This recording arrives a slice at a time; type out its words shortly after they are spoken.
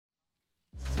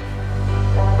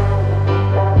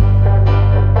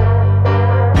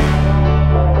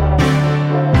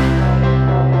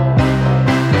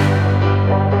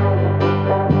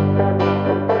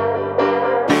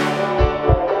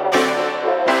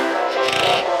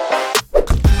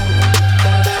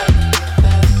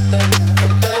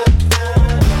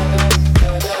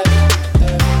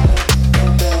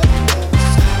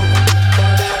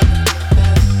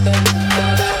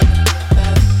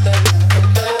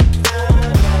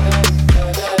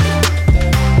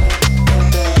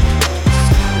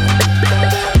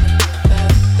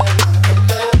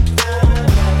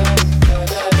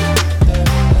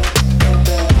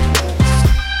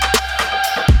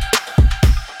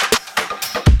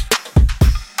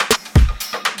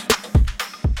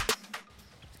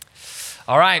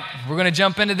All right, we're going to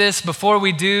jump into this. Before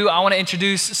we do, I want to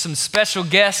introduce some special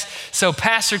guests. So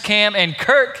Pastor Cam and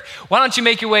Kirk, why don't you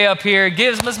make your way up here?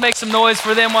 Let's make some noise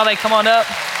for them while they come on up.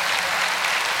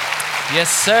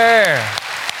 Yes, sir.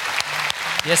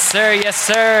 Yes, sir. Yes,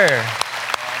 sir.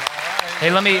 Hey,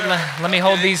 let me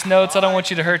hold these notes. I don't want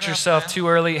you to hurt yourself too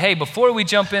early. Hey, before we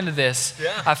jump into this,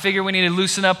 I figure we need to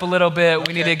loosen up a little bit.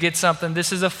 We need to get something.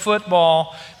 This is a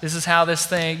football. This is how this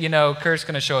thing, Kirk's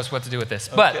going to show us what to do with this.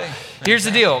 But here's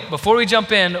the deal. Before we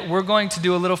jump in, we're going to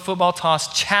do a little football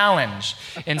toss challenge.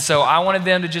 And so I wanted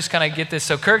them to just kind of get this.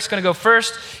 So Kirk's going to go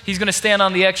first. He's going to stand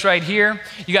on the X right here.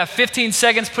 You got 15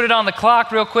 seconds. Put it on the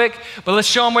clock real quick. But let's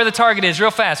show them where the target is real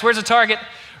fast. Where's the target?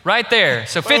 Right there.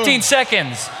 So 15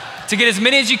 seconds. To get as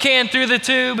many as you can through the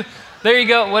tube. There you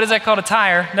go. What is that called? A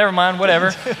tire. Never mind.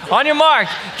 Whatever. On your mark.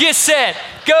 Get set.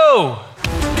 Go.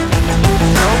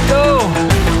 Go.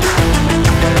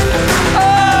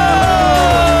 Oh!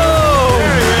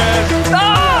 There he is. Oh!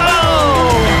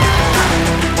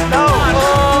 No.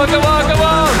 Oh, come on, come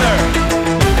on.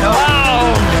 No.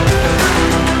 Wow.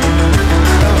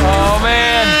 Oh,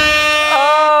 man.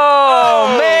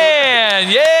 Oh,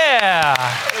 man. Yeah.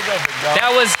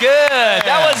 That was good.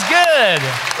 That was good.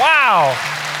 Wow.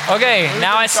 Okay,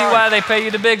 now I see why they pay you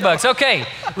the big bucks. Okay,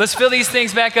 let's fill these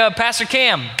things back up. Pastor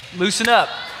Cam, loosen up.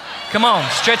 Come on,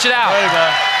 stretch it out. Ready,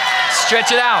 man.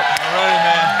 Stretch it out. I'm ready,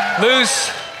 man.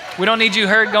 Loose. We don't need you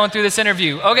hurt going through this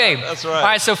interview. Okay. That's right. All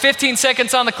right, so 15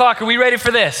 seconds on the clock. Are we ready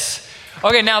for this?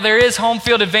 Okay, now there is home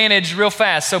field advantage real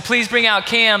fast, so please bring out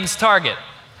Cam's target.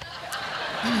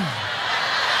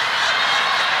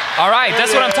 All right,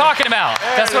 that's what I'm talking about.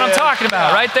 That's what I'm talking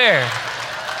about right there.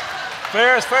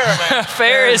 Fair is fair, man.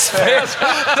 Fair is fair.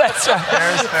 That's right.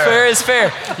 Fair is fair. Fair is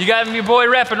fair. You got your boy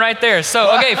repping right there. So,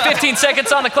 okay, 15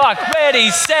 seconds on the clock. Ready,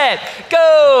 set, go.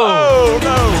 Oh,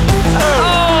 no.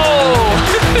 Oh.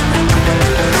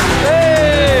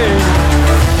 Hey.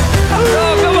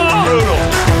 Oh, come on. Brutal.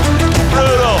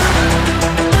 Brutal.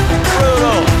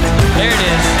 Brutal. There it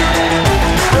is.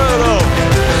 Brutal.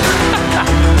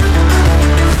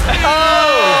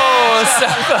 Oh, so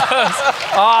close.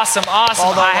 Awesome,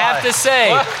 awesome. I have to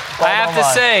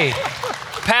say,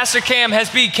 Pastor Cam has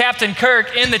beat Captain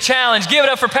Kirk in the challenge. Give it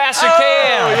up for Pastor Cam.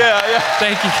 Oh, yeah.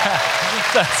 Thank you,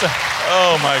 guys.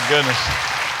 Oh, my goodness.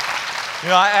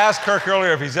 I asked Kirk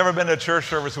earlier if he's ever been to a church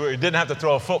service where he didn't have to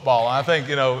throw a football. And I think,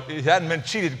 he hadn't been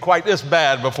cheated quite this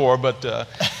bad before. But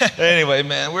anyway,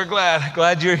 man, we're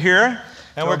glad you're here.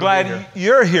 And we're glad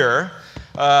you're here.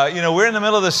 We're in the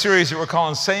middle of this series that we're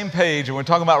calling Same Page, and we're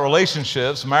talking about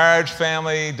relationships, marriage,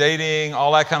 family, dating,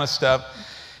 all that kind of stuff.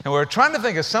 And we're trying to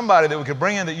think of somebody that we could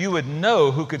bring in that you would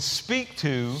know who could speak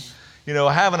to,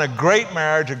 having a great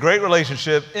marriage, a great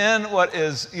relationship in what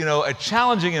is, a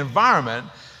challenging environment.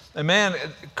 And man,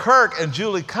 Kirk and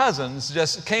Julie Cousins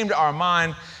just came to our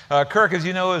mind. Kirk, as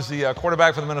you know, is the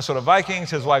quarterback for the Minnesota Vikings.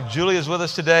 His wife, Julie, is with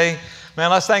us today. Man,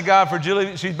 let's thank God for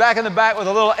Julie. She's back in the back with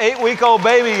a little 8-week-old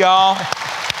baby, y'all.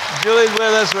 Julie's with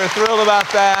us. We're thrilled about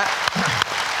that.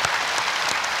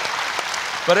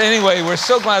 But anyway, we're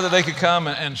so glad that they could come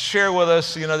and share with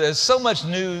us. There's so much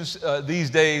news these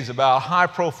days about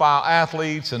high-profile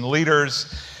athletes and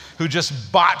leaders who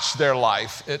just botch their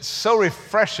life. It's so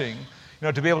refreshing,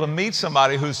 to be able to meet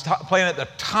somebody who's playing at the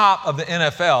top of the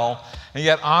NFL and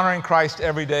yet honoring Christ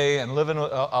every day and living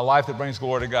a life that brings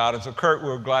glory to God. And so, Kirk,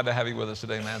 we're glad to have you with us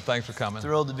today, man. Thanks for coming.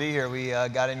 Thrilled to be here. We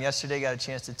got in yesterday, got a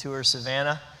chance to tour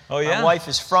Savannah. Oh, yeah? My wife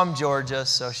is from Georgia,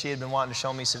 so she had been wanting to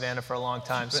show me Savannah for a long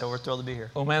time, so we're thrilled to be here.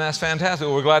 Oh, man, that's fantastic.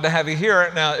 Well, we're glad to have you here.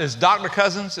 Now, is Dr.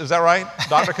 Cousins, is that right?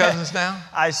 Dr. Cousins now?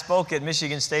 I spoke at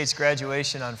Michigan State's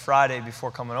graduation on Friday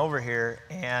before coming over here,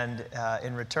 and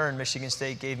in return, Michigan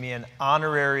State gave me an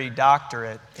honorary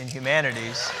doctorate in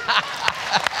humanities.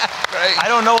 Great. I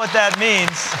don't know what that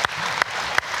means.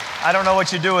 I don't know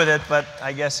what you do with it, but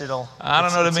I guess it'll... I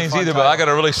don't know what it means either, but I got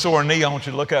a really sore knee I want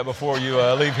you to look at before you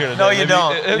leave here today. No, you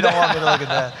don't. You don't want me to look at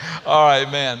that. All right,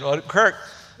 man. Well, Kirk,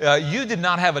 you did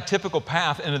not have a typical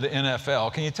path into the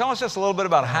NFL. Can you tell us just a little bit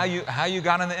about how you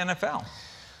got in the NFL?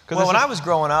 Well, when I was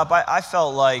growing up, I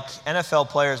felt like NFL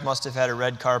players must have had a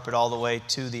red carpet all the way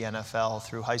to the NFL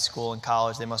through high school and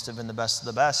college. They must have been the best of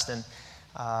the best. And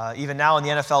even now in the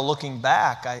NFL, looking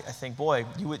back, I think, boy,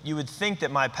 you would think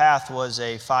that my path was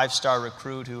a 5-star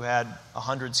recruit who had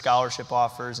 100 scholarship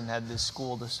offers and had this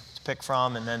school to pick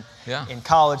from, and then in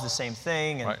college the same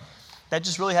thing. And that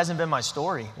just really hasn't been my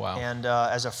story. Wow. And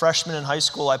as a freshman in high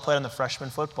school, I played on the freshman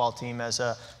football team. As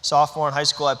a sophomore in high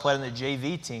school, I played on the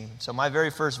JV team. So my very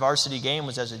first varsity game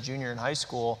was as a junior in high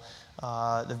school.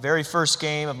 The very first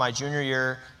game of my junior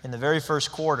year, in the very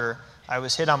first quarter, I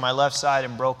was hit on my left side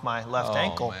and broke my left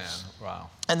ankle. Man. Wow.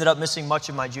 Ended up missing much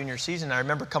of my junior season. I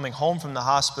remember coming home from the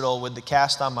hospital with the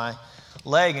cast on my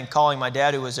leg and calling my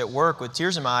dad, who was at work, with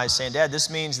tears in my eyes, saying, "Dad, this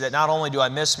means that not only do I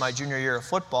miss my junior year of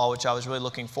football, which I was really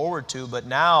looking forward to, but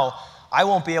now I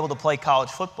won't be able to play college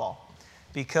football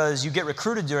because you get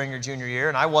recruited during your junior year,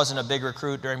 and I wasn't a big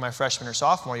recruit during my freshman or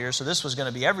sophomore year, so this was going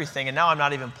to be everything, and now I'm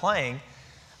not even playing.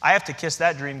 I have to kiss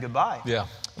that dream goodbye." Yeah.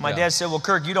 My dad said, "Well,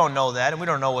 Kirk, you don't know that, and we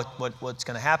don't know what's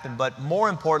going to happen, but more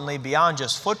importantly, beyond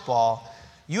just football,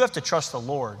 you have to trust the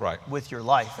Lord with your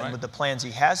life and with the plans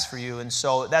He has for you." And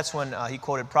so that's when he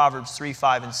quoted Proverbs 3,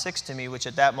 5, and 6 to me, which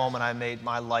at that moment I made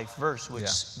my life verse,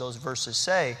 which those verses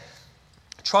say,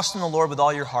 "Trust in the Lord with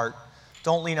all your heart.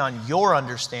 Don't lean on your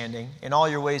understanding. In all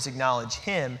your ways acknowledge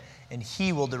Him, and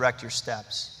He will direct your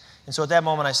steps." And so at that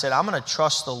moment I said, I'm going to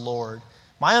trust the Lord.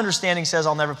 My understanding says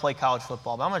I'll never play college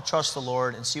football, but I'm going to trust the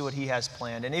Lord and see what He has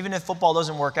planned. And even if football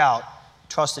doesn't work out,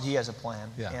 trust that He has a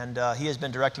plan. And He has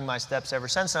been directing my steps ever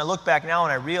since. And I look back now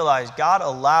and I realize God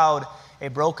allowed a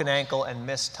broken ankle and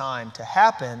missed time to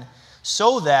happen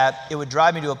so that it would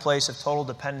drive me to a place of total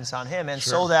dependence on Him, and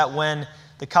so that when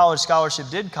the college scholarship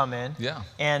did come in,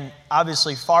 and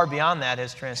obviously far beyond that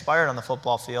has transpired on the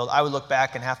football field, I would look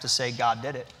back and have to say God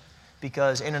did it.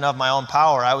 Because in and of my own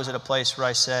power, I was at a place where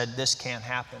I said, this can't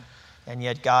happen. And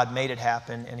yet God made it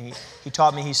happen, and he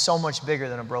taught me He's so much bigger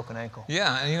than a broken ankle.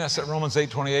 Yeah, and it's that Romans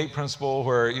 8:28 principle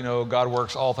where, God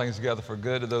works all things together for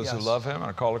good to those who love Him and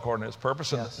are called according to His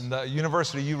purpose. And the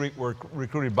university you were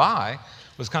recruited by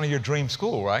was kind of your dream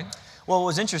school, right? Well, what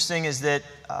was interesting is that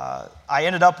I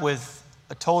ended up with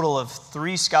a total of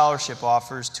 3 scholarship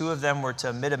offers. 2 of them were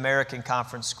to Mid-American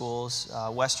Conference schools,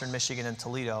 Western Michigan and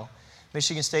Toledo.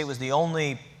 Michigan State was the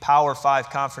only Power 5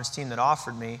 conference team that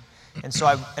offered me. And so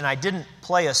I didn't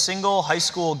play a single high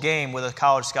school game with a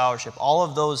college scholarship. All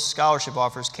of those scholarship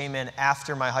offers came in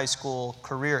after my high school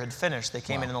career had finished. They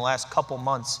came in the last couple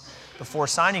months before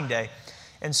signing day.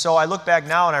 And so I look back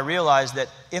now and I realize that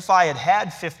if I had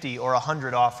had 50 or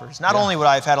 100 offers, not only would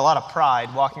I have had a lot of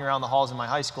pride walking around the halls of my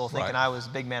high school thinking I was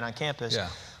the big man on campus,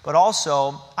 but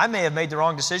also I may have made the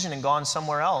wrong decision and gone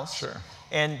somewhere else.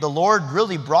 And the Lord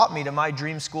really brought me to my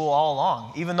dream school all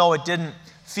along, even though it didn't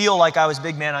feel like I was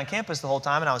big man on campus the whole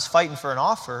time and I was fighting for an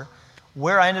offer.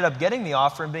 Where I ended up getting the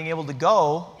offer and being able to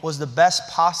go was the best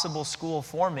possible school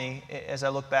for me as I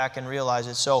look back and realize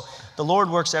it. So the Lord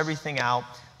works everything out,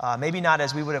 maybe not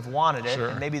as we would have wanted it,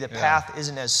 and maybe the path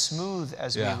isn't as smooth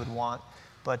as we would want,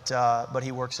 but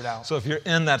He works it out. So if you're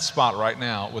in that spot right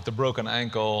now with the broken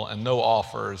ankle and no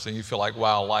offers and you feel like,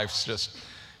 wow, life's just,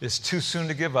 it's too soon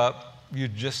to give up, you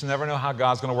just never know how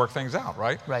God's going to work things out,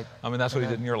 right? Right. I mean, that's what He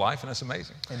did in your life, and it's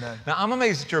amazing. Amen. Now, I'm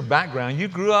amazed at your background. You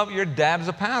grew up, your dad's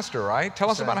a pastor, right? Tell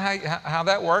us about how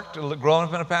that worked, growing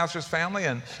up in a pastor's family,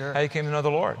 and how you came to know the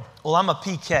Lord. Well, I'm a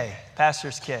PK,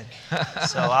 pastor's kid.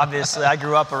 So obviously, I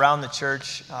grew up around the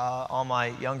church all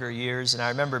my younger years, and I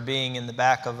remember being in the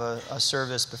back of a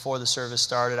service before the service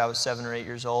started. I was 7 or 8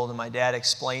 years old, and my dad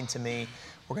explained to me,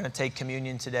 we're going to take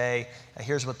communion today.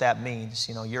 Here's what that means.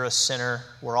 You're a sinner.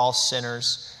 We're all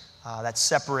sinners. That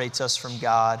separates us from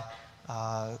God.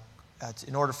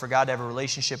 In order for God to have a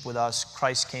relationship with us,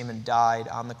 Christ came and died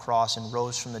on the cross and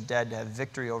rose from the dead to have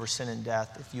victory over sin and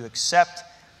death. If you accept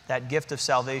that gift of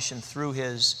salvation through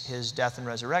His death and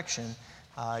resurrection,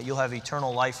 you'll have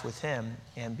eternal life with Him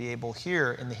and be able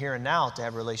here in the here and now to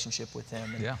have a relationship with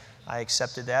Him. And I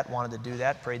accepted that, wanted to do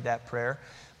that, prayed that prayer.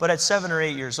 But at 7 or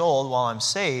 8 years old, while I'm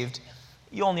saved,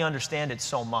 you only understand it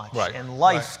so much. And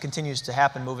life continues to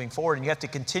happen moving forward. And you have to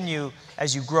continue,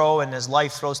 as you grow and as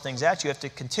life throws things at you, you have to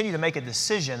continue to make a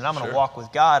decision that I'm going to walk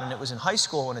with God. And it was in high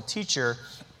school when a teacher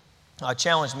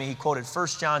challenged me. He quoted 1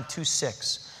 John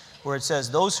 2:6, where it says,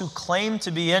 those who claim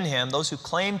to be in Him, those who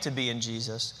claim to be in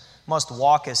Jesus, must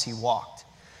walk as He walked.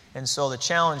 And so the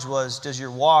challenge was, does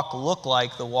your walk look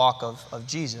like the walk of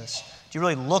Jesus? Do you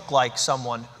really look like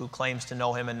someone who claims to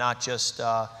know Him and not just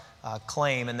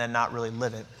claim and then not really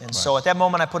live it? And so at that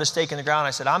moment, I put a stake in the ground.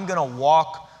 I said, I'm going to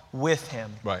walk with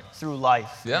Him through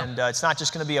life. And it's not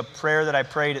just going to be a prayer that I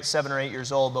prayed at 7 or 8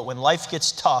 years old, but when life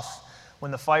gets tough,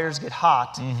 when the fires get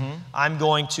hot, I'm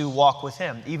going to walk with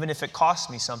Him, even if it costs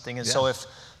me something. And so if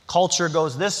culture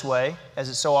goes this way, as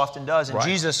it so often does, and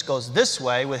Jesus goes this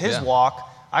way with His walk,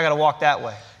 I got to walk that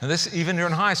way. And this, even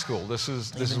during high school, this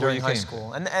is where you came. High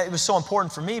school. And it was so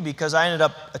important for me because I ended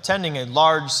up attending a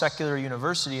large secular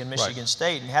university in Michigan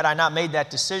State. And had I not made that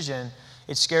decision,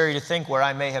 it's scary to think where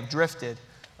I may have drifted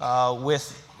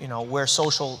with, where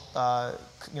social,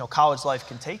 college life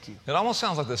can take you. It almost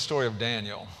sounds like the story of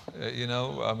Daniel.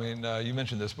 You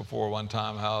mentioned this before one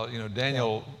time, how,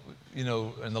 Daniel, in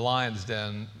the lion's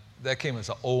den, that came as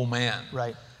an old man.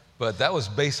 But that was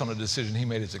based on a decision he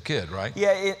made as a kid, right?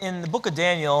 Yeah, in the book of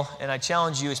Daniel, and I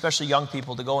challenge you, especially young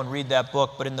people, to go and read that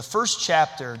book, but in the first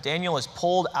chapter, Daniel is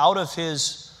pulled out of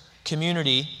his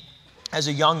community as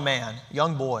a young man,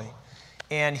 young boy,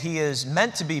 and he is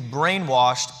meant to be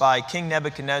brainwashed by King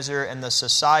Nebuchadnezzar and the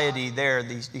society there,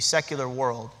 the secular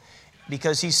world,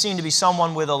 because he's seen to be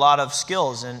someone with a lot of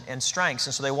skills and strengths.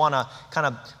 And so they want to kind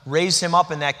of raise him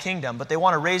up in that kingdom. But they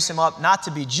want to raise him up not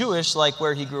to be Jewish like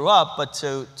where he grew up, but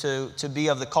to be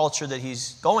of the culture that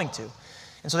he's going to.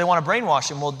 And so they want to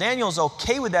brainwash him. Well, Daniel's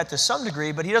okay with that to some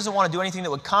degree, but he doesn't want to do anything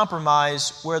that would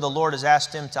compromise where the Lord has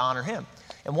asked him to honor him.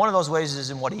 And one of those ways is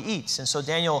in what he eats. And so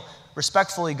Daniel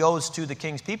respectfully goes to the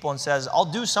king's people and says, I'll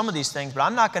do some of these things, but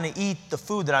I'm not going to eat the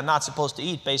food that I'm not supposed to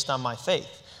eat based on my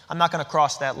faith. I'm not going to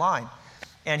cross that line.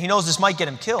 And he knows this might get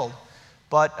him killed,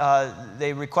 but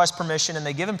they request permission and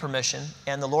they give him permission,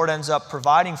 and the Lord ends up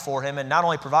providing for him, and not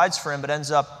only provides for him, but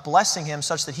ends up blessing him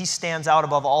such that he stands out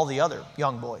above all the other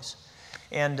young boys,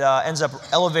 and ends up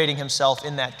elevating himself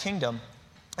in that kingdom.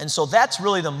 And so that's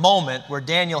really the moment where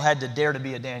Daniel had to dare to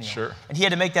be a Daniel. Sure. And he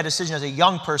had to make that decision as a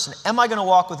young person. Am I going to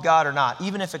walk with God or not,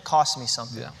 even if it costs me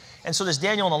something? Yeah. And so this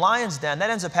Daniel in the lion's den, that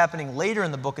ends up happening later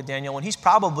in the book of Daniel when he's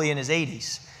probably in his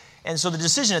 80s. And so the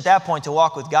decision at that point to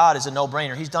walk with God is a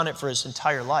no-brainer. He's done it for his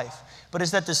entire life. But it's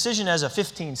that decision as a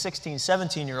 15, 16,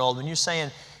 17-year-old when you're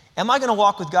saying, am I going to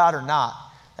walk with God or not?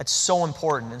 That's so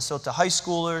important. And so to high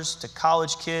schoolers, to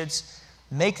college kids,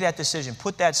 make that decision.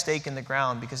 Put that stake in the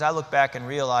ground, because I look back and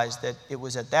realize that it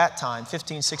was at that time,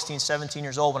 15, 16, 17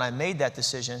 years old, when I made that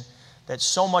decision, that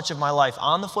so much of my life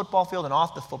on the football field and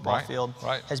off the football field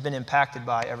has been impacted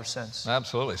by ever since.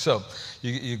 Absolutely. So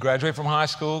you graduate from high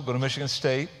school, go to Michigan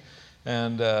State,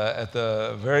 and at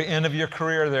the very end of your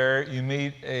career there, you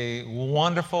meet a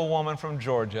wonderful woman from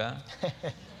Georgia.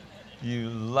 You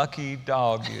lucky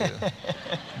dog, you.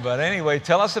 But anyway,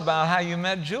 tell us about how you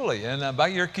met Julie, and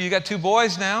about you got two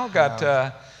boys now.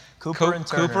 Got Cooper and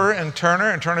Turner. Cooper and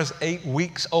Turner, and Turner's 8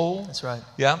 weeks old. That's right.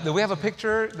 Yeah. Do we have a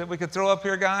picture that we could throw up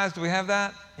here, guys? Do we have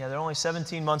that? Yeah, they're only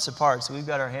 17 months apart, so we've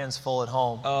got our hands full at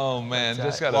home. Oh man, But,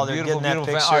 just got while a they're beautiful, getting that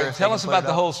beautiful. picture, All right, if they tell can us put about it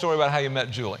the up. whole story about how you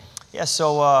met Julie. Yeah,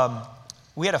 so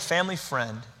we had a family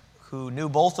friend who knew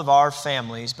both of our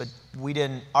families, but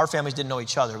our families didn't know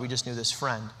each other. We just knew this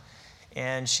friend.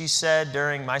 And she said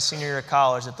during my senior year of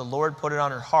college that the Lord put it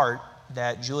on her heart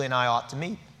that Julie and I ought to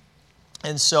meet.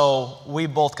 And so we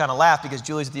both kind of laughed, because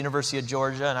Julie's at the University of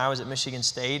Georgia and I was at Michigan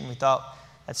State, and we thought,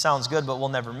 that sounds good, but we'll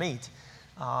never meet.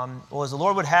 Well, as the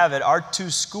Lord would have it, our two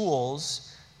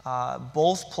schools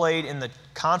both played in the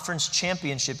conference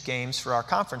championship games for our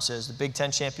conferences, the Big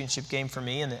Ten championship game for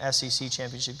me and the SEC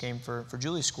championship game for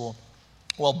Julie's school.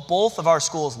 Well, both of our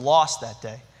schools lost that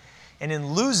day. And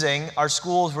in losing, our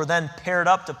schools were then paired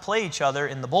up to play each other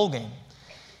in the bowl game.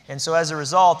 And so as a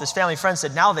result, this family friend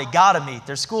said, now they got to meet.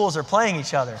 Their schools are playing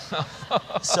each other.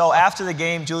 So after the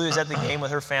game, Julie was at the game with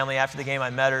her family. After the game,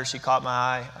 I met her. She caught my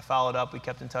eye. I followed up. We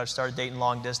kept in touch, started dating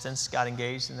long distance, got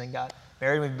engaged, and then got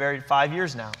married. We've been married 5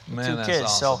 years now, with Man, 2 that's kids.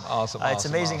 awesome. So Awesome, it's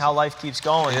amazing how life keeps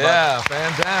going. Yeah,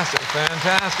 fantastic,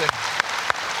 fantastic.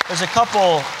 There's a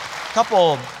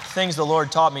couple things the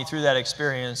Lord taught me through that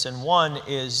experience, and one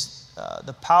is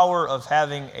the power of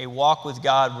having a walk with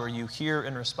God where you hear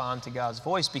and respond to God's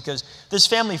voice. Because this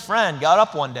family friend got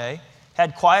up one day,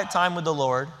 had quiet time with the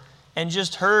Lord, and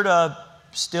just heard a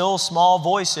still small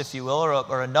voice, if you will,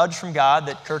 or a nudge from God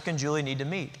that Kirk and Julie need to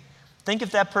meet. Think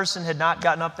if that person had not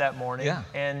gotten up that morning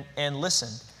and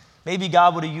listened. Maybe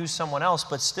God would have used someone else,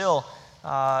 but still,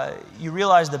 you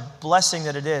realize the blessing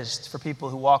that it is for people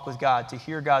who walk with God to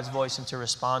hear God's voice and to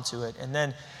respond to it. And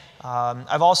then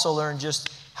I've also learned just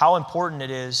how important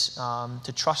it is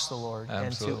to trust the Lord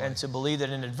and to believe that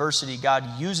in adversity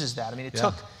God uses that. I mean,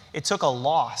 it took a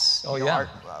loss.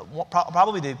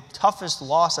 Probably the toughest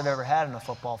loss I've ever had in a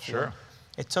football field. Sure.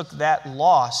 It took that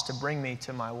loss to bring me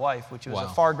to my wife, which was a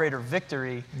far greater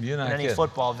victory than any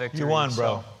football victory. You won,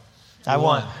 bro. I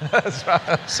won. That's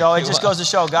right. So it just goes to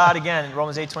show God, again,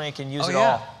 Romans 8:28 can use it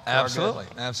all. Absolutely,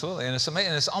 absolutely. And it's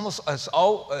amazing. It's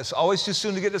always too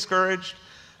soon to get discouraged.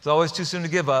 It's always too soon to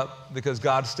give up, because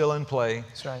God's still in play.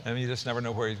 That's right. And you just never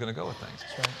know where He's going to go with things.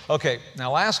 That's right. Okay,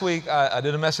 now last week I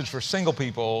did a message for single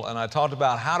people, and I talked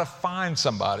about how to find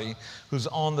somebody who's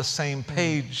on the same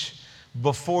page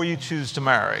before you choose to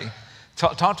marry.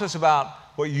 Talk to us about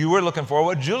what you were looking for,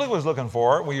 what Julie was looking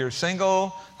for when you're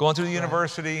single, going through the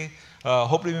university,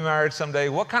 hoping to be married someday.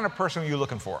 What kind of person were you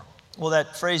looking for? Well,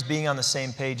 that phrase, being on the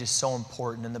same page, is so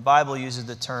important. And the Bible uses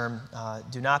the term,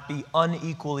 do not be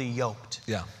unequally yoked.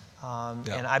 Yeah.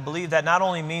 And I believe that not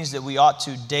only means that we ought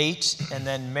to date and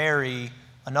then marry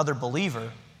another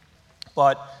believer,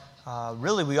 but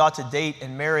really we ought to date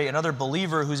and marry another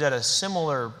believer who's at a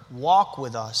similar walk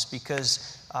with us,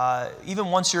 because even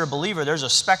once you're a believer, there's a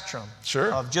spectrum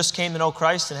of just came to know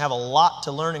Christ and have a lot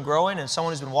to learn and grow in, and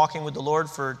someone who's been walking with the Lord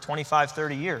for 25,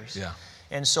 30 years. Yeah.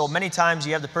 And so many times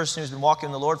you have the person who's been walking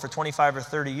with the Lord for 25 or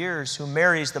 30 years who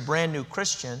marries the brand new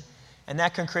Christian, and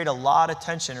that can create a lot of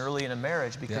tension early in a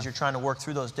marriage because you're trying to work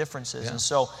through those differences. And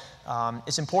so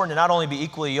it's important to not only be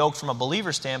equally yoked from a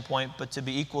believer standpoint, but to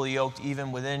be equally yoked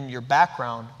even within your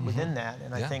background within that.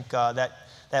 And I think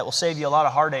that will save you a lot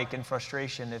of heartache and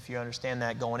frustration if you understand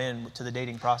that going into the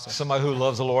dating process. Somebody who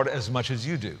loves the Lord as much as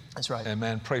you do. That's right. And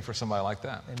man, pray for somebody like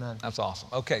that. Amen. That's awesome.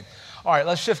 Okay. All right,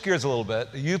 let's shift gears a little bit.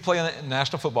 You play in the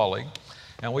National Football League,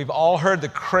 and we've all heard the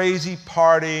crazy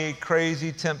party,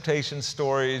 crazy temptation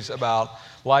stories about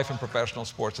life in professional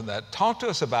sports and that. Talk to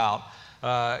us about,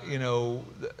 how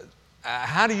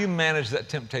do you manage that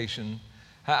temptation?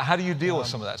 How do you deal with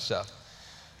some of that stuff?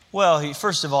 Well,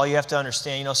 first of all, you have to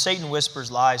understand, Satan whispers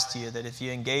lies to you that if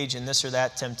you engage in this or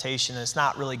that temptation, it's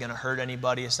not really going to hurt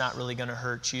anybody. It's not really going to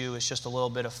hurt you. It's just a little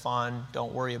bit of fun.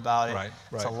 Don't worry about it. Right.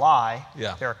 It's a lie.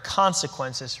 Yeah. There are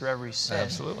consequences for every sin.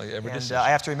 Absolutely, every decision. And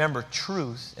I have to remember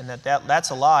truth, and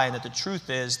that's a lie, and that the truth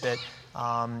is that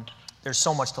there's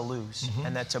so much to lose,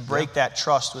 and that to break that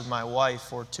trust with my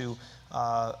wife or to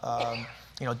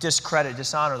discredit,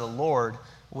 dishonor the Lord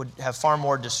would have far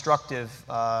more destructive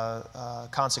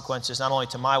consequences, not only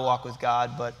to my walk with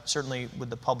God, but certainly with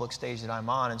the public stage that I'm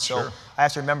on. And so I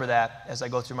have to remember that as I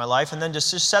go through my life, and then just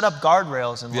set up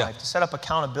guardrails in life, to set up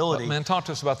accountability. But man, talk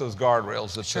to us about those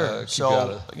guardrails that keep you out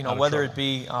of whether trouble. it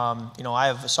be, I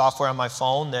have a software on my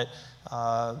phone that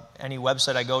any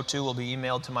website I go to will be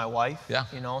emailed to my wife.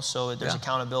 Yeah. So there's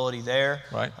accountability there.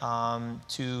 Right.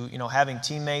 To having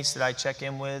teammates that I check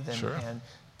in with, and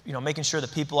making sure the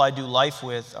people I do life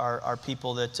with are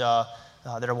people that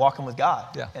are walking with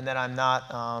God, and that I'm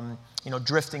not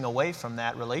drifting away from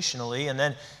that relationally. And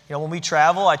then when we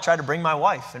travel, I try to bring my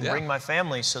wife and bring my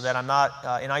family so that I'm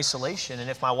not in isolation. And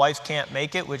if my wife can't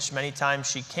make it, which many times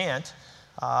she can't,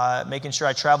 making sure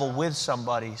I travel with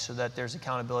somebody so that there's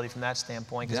accountability from that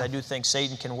standpoint, because I do think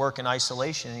Satan can work in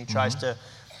isolation, and he tries to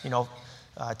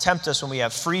tempt us when we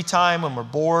have free time, when we're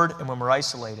bored, and when we're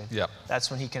isolated.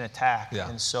 That's when he can attack.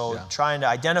 And so trying to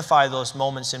identify those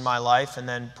moments in my life and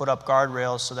then put up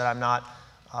guardrails so that I'm not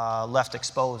left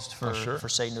exposed for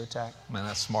Satan to attack. Man,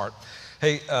 that's smart.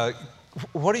 Hey,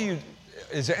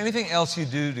 is there anything else you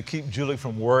do to keep Julie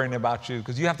from worrying about you?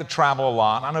 Because you have to travel a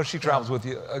lot. I know she travels with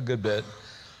you a good bit.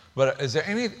 But is there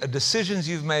any decisions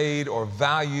you've made or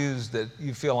values that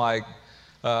you feel like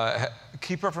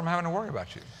keep her from having to worry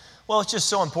about you? Well, it's just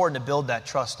so important to build that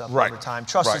trust up over time.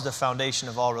 Trust is the foundation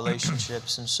of all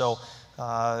relationships. And so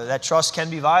that trust can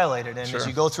be violated. And as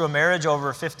you go through a marriage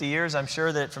over 50 years, I'm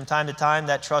sure that from time to time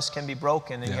that trust can be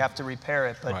broken, and you have to repair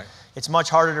it. But it's much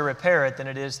harder to repair it than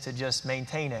it is to just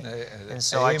maintain it. And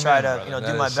so I try to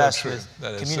do my best with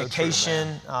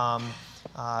communication,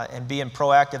 and being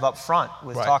proactive up front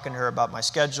with talking to her about my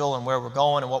schedule and where we're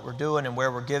going and what we're doing and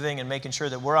where we're giving, and making sure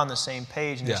that we're on the same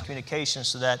page in this communication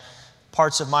so that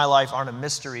parts of my life aren't a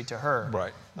mystery to her.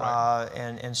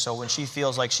 And so when she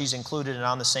feels like she's included and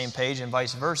on the same page and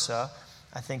vice versa,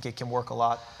 I think it can work a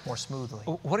lot more smoothly.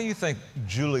 What do you think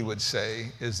Julie would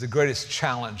say is the greatest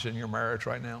challenge in your marriage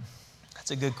right now?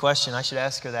 That's a good question. I should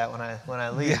ask her that when I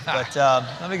leave. But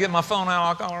let me get my phone out.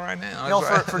 I'll call her right now.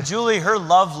 For Julie, her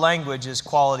love language is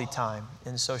quality time,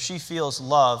 and so she feels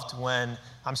loved when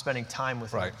I'm spending time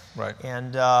with her.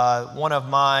 And one of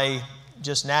my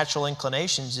just natural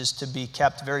inclinations is to be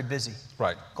kept very busy.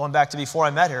 Going back to before I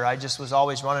met her, I just was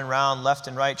always running around left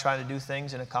and right trying to do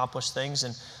things and accomplish things,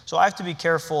 and so I have to be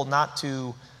careful not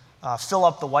to fill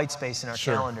up the white space in our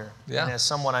calendar. And as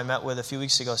someone I met with a few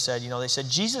weeks ago said, they said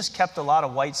Jesus kept a lot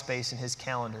of white space in his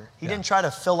calendar. He didn't try to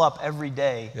fill up every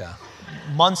day,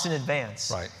 months in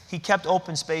advance. He kept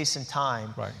open space and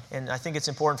time. And I think it's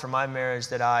important for my marriage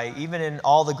that even in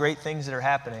all the great things that are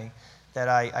happening, that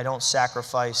I don't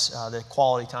sacrifice the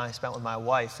quality time spent with my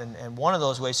wife. And one of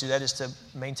those ways to do that is to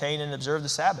maintain and observe the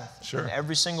Sabbath. And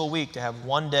every single week to have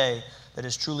one day that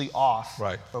is truly off,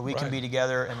 where we can be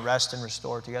together and rest and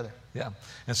restore together.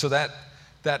 And so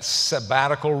that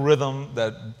sabbatical rhythm,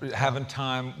 that having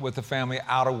time with the family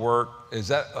out of work, is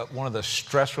that one of the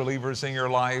stress relievers in your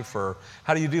life? Or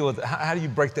how do you deal with it? How do you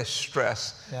break that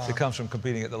stress that comes from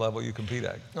competing at the level you compete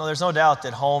at? No, there's no doubt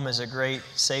that home is a great,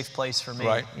 safe place for me.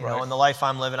 In the life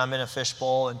I'm living, I'm in a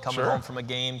fishbowl, and coming home from a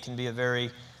game can be a very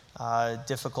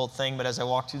difficult thing. But as I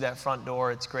walk through that front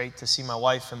door, it's great to see my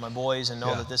wife and my boys and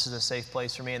know that this is a safe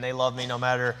place for me, and they love me no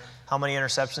matter how many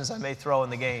interceptions I may throw in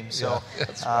the game. So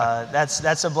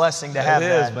that's a blessing to have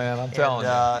that. It is, man, I'm telling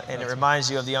you. And it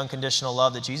reminds you of the unconditional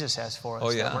love that Jesus has for us. Oh,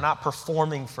 yeah. We're not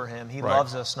performing for him. He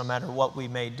loves us no matter what we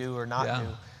may do or not do.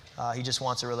 He just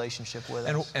wants a relationship with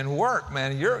us. And work,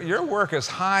 man, your work is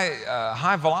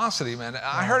high velocity, man.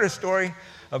 I heard a story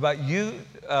about you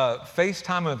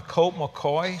FaceTiming with Colt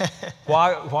McCoy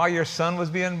while your son was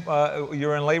you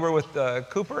were in labor with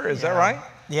Cooper. Is that right?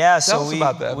 Yeah. Tell us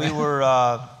about that, we were.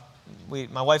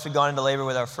 My wife had gone into labor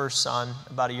with our first son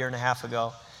about a year and a half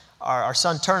ago. Our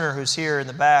son Turner, who's here in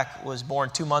the back, was born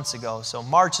 2 months ago. So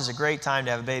March is a great time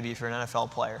to have a baby for an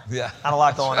NFL player. Yeah. Not a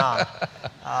lot going on.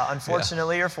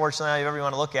 Unfortunately or fortunately, however you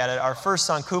want to look at it, our first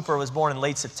son Cooper was born in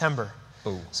late September.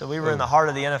 Ooh. So we were in the heart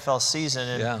of the NFL season,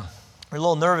 and we're a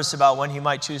little nervous about when he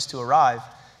might choose to arrive.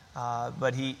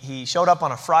 But he showed up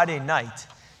on a Friday night,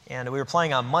 and we were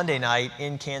playing on Monday night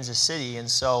in Kansas City.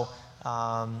 And so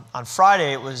on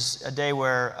Friday, it was a day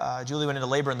where Julie went into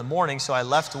labor in the morning, so I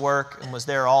left work and was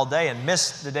there all day and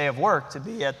missed the day of work to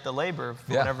be at the labor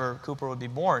whenever Cooper would be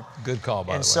born. Good call, by the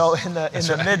way. And so in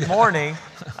the mid-morning,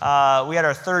 we had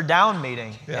our third down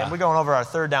meeting. And we're going over our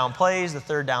third down plays, the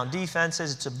third down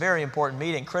defenses. It's a very important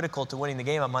meeting, critical to winning the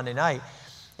game on Monday night.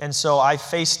 And so I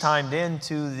FaceTimed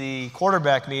into the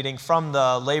quarterback meeting from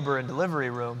the labor and delivery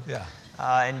room.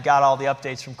 And got all the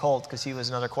updates from Colt because he was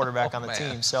another quarterback on the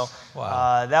team. So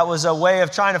that was a way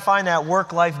of trying to find that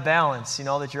work-life balance,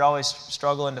 that you're always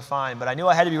struggling to find. But I knew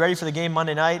I had to be ready for the game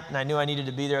Monday night, and I knew I needed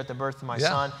to be there at the birth of my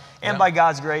son. And by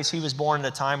God's grace, he was born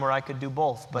at a time where I could do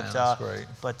both. But that's great.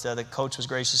 But the coach was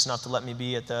gracious enough to let me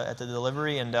be at the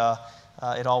delivery, and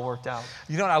it all worked out.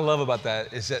 You know what I love about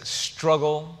that is that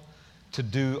struggle to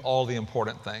do all the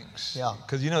important things.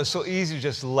 Because it's so easy to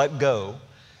just let go.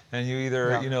 And you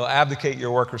either, abdicate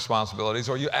your work responsibilities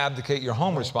or you abdicate your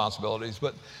home responsibilities,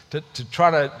 but to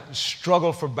try to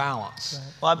struggle for balance.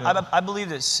 Well, I believe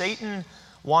that Satan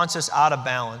wants us out of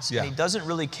balance, and he doesn't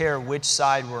really care which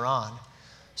side we're on.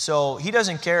 So he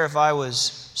doesn't care if I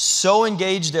was so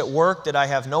engaged at work that I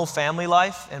have no family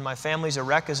life and my family's a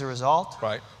wreck as a result.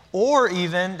 Or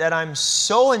even that I'm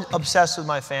so obsessed with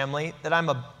my family that I'm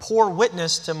a poor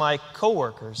witness to my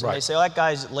coworkers. And they say, that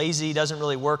guy's lazy, doesn't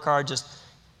really work hard, just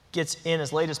gets in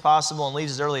as late as possible and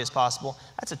leaves as early as possible.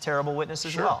 That's a terrible witness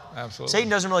as well. Absolutely. Satan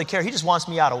doesn't really care. He just wants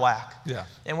me out of whack.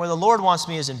 And where the Lord wants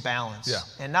me is in balance.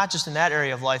 And not just in that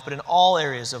area of life, but in all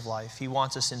areas of life. He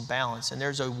wants us in balance. And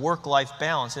there's a work-life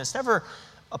balance. And it's never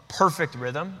a perfect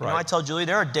rhythm. I tell Julie,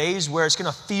 there are days where it's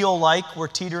going to feel like we're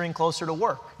teetering closer to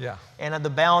work. And the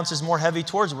balance is more heavy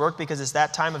towards work because it's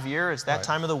that time of year, it's that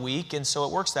time of the week, and so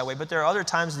it works that way. But there are other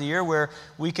times of the year where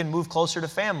we can move closer to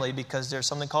family because there's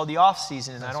something called the off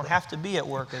season, and I don't have to be at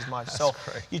work as much. So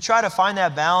you try to find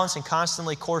that balance and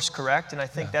constantly course correct, and I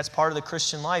think that's part of the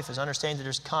Christian life, is understanding that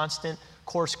there's constant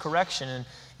course correction,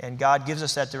 and God gives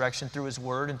us that direction through His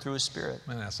Word and through His Spirit.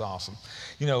 Man, that's awesome.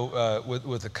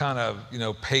 With the kind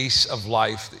of pace of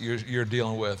life that you're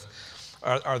dealing with,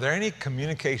 are there any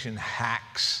communication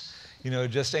hacks?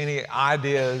 Just any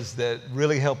ideas that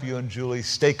really help you and Julie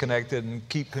stay connected and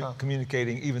keep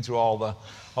communicating even through all the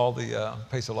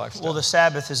pace of life stuff? Well, the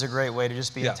Sabbath is a great way to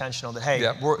just be intentional that,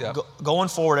 hey, we're going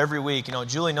forward every week.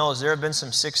 Julie knows there have been some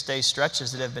 6-day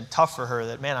stretches that have been tough for her,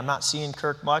 that, man, I'm not seeing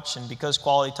Kirk much, and because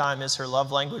quality time is her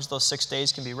love language, those 6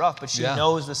 days can be rough, but she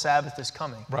knows the Sabbath is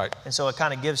coming. And so it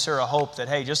kind of gives her a hope that,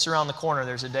 hey, just around the corner,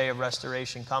 there's a day of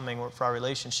restoration coming for our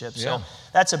relationship. So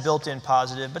that's a built-in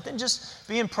positive. But then just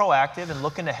being proactive and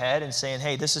looking ahead and saying,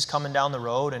 hey, this is coming down the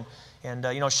road, and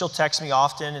she'll text me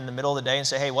often in the middle of the day and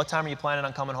say, hey, what time are you planning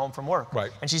on coming home from work?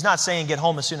 And she's not saying get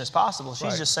home as soon as possible.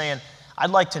 She's just saying, I'd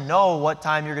like to know what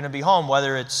time you're going to be home,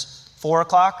 whether it's 4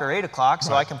 o'clock or 8 o'clock,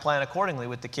 so I can plan accordingly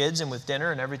with the kids and with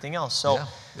dinner and everything else. So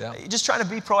just trying to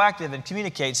be proactive and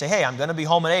communicate and say, hey, I'm going to be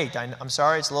home at 8. I'm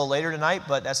sorry it's a little later tonight,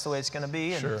 but that's the way it's going to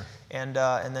be. And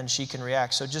then she can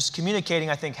react. So just communicating,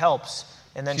 I think, helps.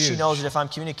 And then she knows that if I'm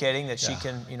communicating, that she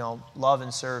can, love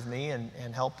and serve me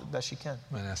and help the best she can.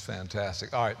 Man, that's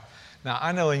fantastic. All right. Now,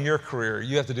 I know in your career,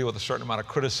 you have to deal with a certain amount of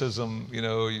criticism.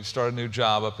 You start a new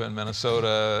job up in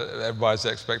Minnesota. Everybody's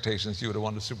expectations, you would have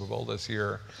won the Super Bowl this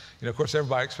year. Of course,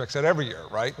 everybody expects that every year,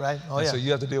 right? So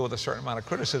you have to deal with a certain amount of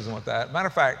criticism with that. Matter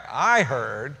of fact, I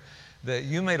heard that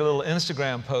you made a little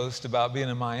Instagram post about being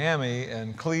in Miami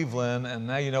and Cleveland, and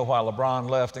now you know why LeBron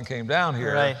left and came down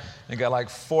here and got like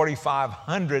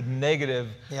 4,500 negative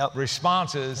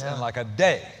responses in like a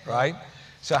day, right?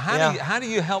 So how do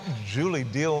you help Julie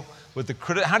deal with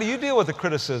the how do you deal with the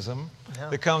criticism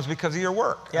that comes because of your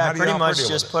work? Yeah, I pretty much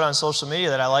just put on social media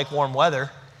that I like warm weather,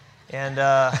 and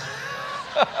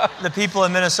the people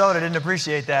in Minnesota didn't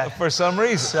appreciate that for some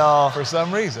reason.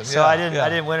 So I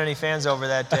didn't win any fans over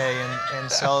that day,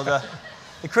 and so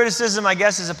the criticism, I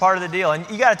guess, is a part of the deal. And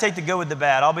you got to take the good with the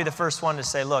bad. I'll be the first one to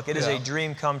say, look, it is a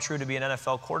dream come true to be an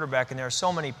NFL quarterback, and there are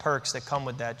so many perks that come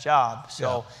with that job.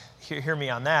 So hear me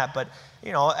on that. But,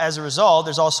 you know, as a result,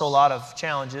 there's also a lot of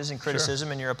challenges and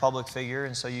criticism, and you're a public figure,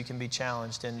 and so you can be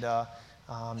challenged. And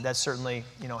that certainly,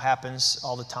 you know, happens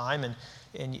all the time. And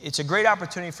it's a great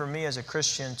opportunity for me as a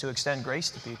Christian to extend grace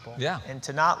to people. And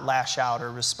to not lash out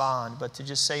or respond, but to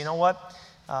just say, you know what?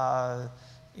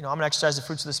 You know, I'm going to exercise the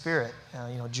fruits of the Spirit.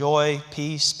 You know, joy,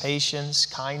 peace, patience,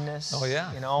 kindness.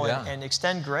 You know, and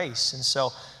extend grace. And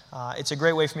so it's a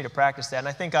great way for me to practice that. And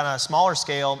I think on a smaller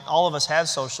scale, all of us have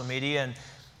social media.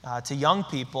 And to young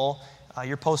people,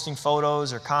 you're posting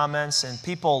photos or comments, and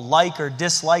people like or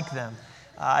dislike them.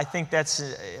 I think that's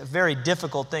a very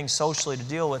difficult thing socially to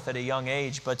deal with at a young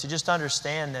age. But to just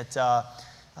understand that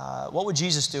what would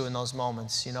Jesus do in those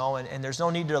moments, you know? And there's no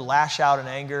need to lash out in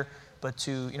anger, but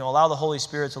to, you know, allow the Holy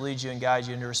Spirit to lead you and guide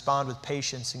you and to respond with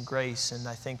patience and grace. And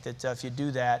I think that if you do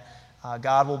that,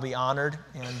 God will be honored,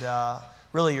 and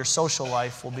really your social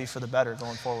life will be for the better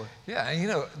going forward. Yeah, and you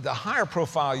know, the higher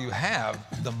profile you have,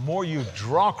 the more you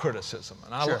draw criticism.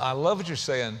 And I love what you're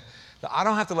saying. I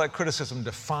don't have to let criticism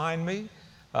define me.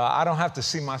 I don't have to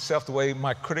see myself the way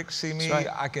my critics see me.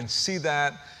 I can see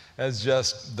that as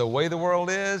just the way the world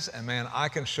is, and man, I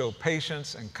can show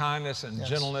patience and kindness and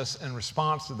gentleness in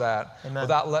response to that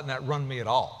without letting that run me at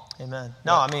all. Amen.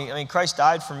 No, I mean, Christ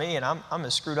died for me, and I'm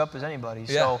as screwed up as anybody.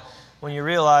 So when you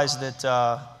realize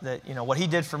that you know what He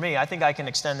did for me, I think I can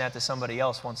extend that to somebody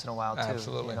else once in a while too.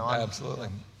 Absolutely, you know, absolutely.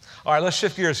 All right, let's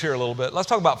shift gears here a little bit. Let's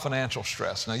talk about financial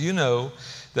stress. Now, you know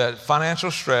that financial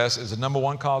stress is the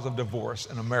 #1 cause of divorce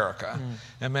in America,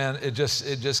 and man, it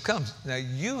just comes. Now,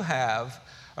 you have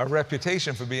a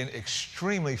reputation for being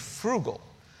extremely frugal.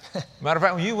 Matter of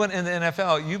fact, when you went in the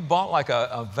NFL, you bought like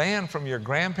a van from your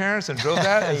grandparents and drove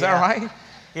that. Is that right?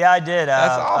 Yeah, I did.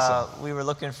 That's awesome. We were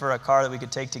looking for a car that we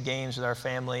could take to games with our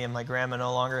family, and my grandma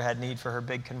no longer had need for her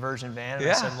big conversion van. And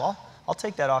I said, well, I'll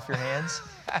take that off your hands.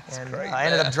 That's great. I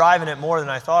ended up driving it more than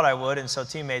I thought I would, and so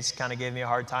teammates kind of gave me a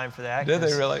hard time for that. Did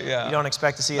they really? Yeah. You don't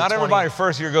expect to see Not everybody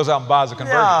first year goes out and buys a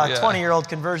conversion. Yeah, a 20-year-old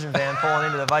conversion van pulling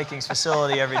into the Vikings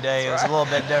facility every day. It was a little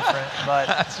bit different, but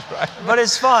but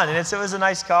it's fun, and it was a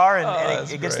nice car, and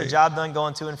it gets the job done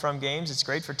going to and from games. It's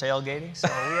great for tailgating, so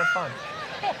we have fun.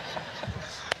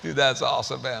 Dude, that's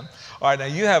awesome, man. All right, now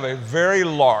you have a very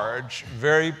large,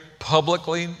 very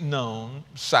publicly known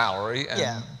salary,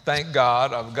 and thank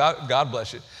God, God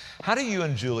bless you. How do you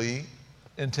and Julie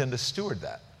intend to steward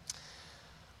that?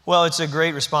 Well, it's a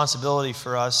great responsibility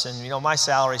for us, and you know, my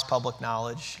salary is public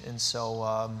knowledge, and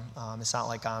so it's not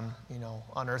like I'm, you know,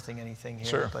 unearthing anything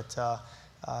here. But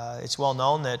it's well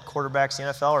known that quarterbacks in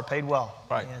the NFL are paid well,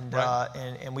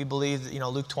 and we believe that, you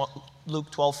know,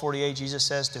 Luke 12:48, Jesus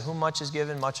says, "To whom much is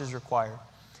given, much is required."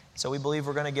 So we believe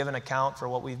we're going to give an account for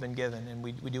what we've been given, and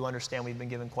we do understand we've been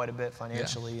given quite a bit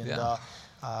financially.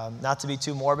 Not to be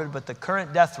too morbid, but the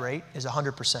current death rate is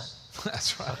 100%.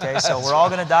 That's right. Okay, so we're all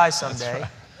going to die someday.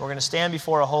 We're going to stand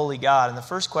before a holy God, and the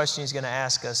first question He's going to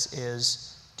ask us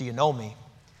is, do you know me?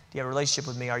 Do you have a relationship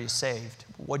with me? Are you saved?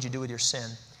 What did you do with your sin?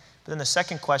 But then the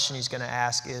second question He's going to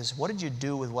ask is, what did you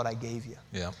do with what I gave you?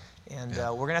 And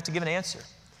we're going to have to give an answer.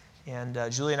 And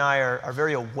Julie and I are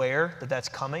very aware that that's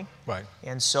coming.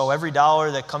 And so every dollar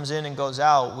that comes in and goes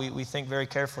out, we think very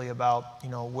carefully about, you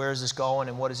know, where is this going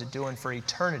and what is it doing for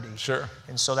eternity.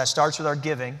 And so that starts with our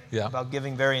giving, about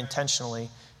giving very intentionally,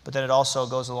 but then it also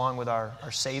goes along with our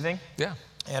saving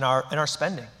and our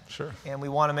spending. And we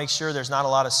want to make sure there's not a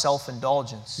lot of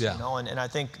self-indulgence. You know, and I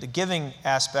think the giving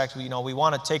aspect, you know, we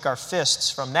want to take our fists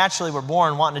from, naturally we're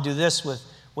born wanting to do this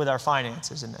with our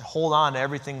finances and hold on to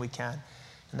everything we can.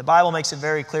 And the Bible makes it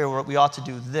very clear we ought to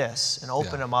do this and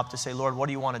open them up to say, Lord, what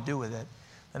do you want to do with it?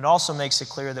 And it also makes it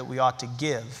clear that we ought to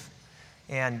give.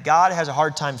 And God has a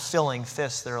hard time filling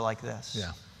fists that are like this.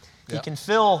 He can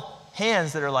fill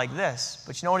hands that are like this,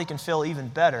 but you know what He can fill even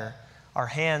better are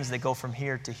hands that go from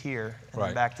here to here and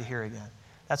then back to here again.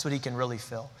 That's what He can really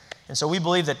fill. And so we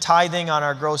believe that tithing on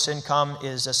our gross income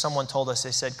is, as someone told us,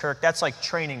 they said, Kirk, that's like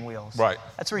training wheels.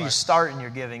 That's where you start in your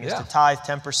giving, is to tithe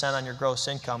 10% on your gross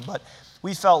income. But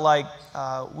we felt like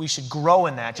we should grow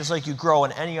in that, just like you grow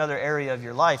in any other area of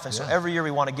your life. And so every year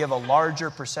we want to give a larger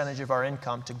percentage of our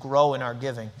income to grow in our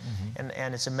giving.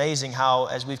 And it's amazing how,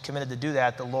 as we've committed to do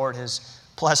that, the Lord has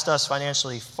blessed us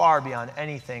financially far beyond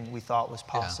anything we thought was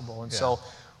possible. And so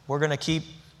we're going to keep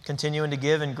continuing to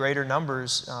give in greater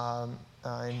numbers.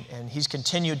 And he's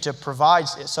continued to provide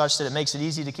such that it makes it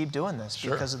easy to keep doing this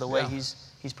because of the way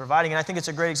he's providing. And I think it's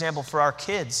a great example for our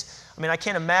kids. I mean, I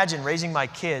can't imagine raising my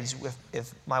kids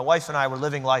if my wife and I were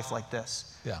living life like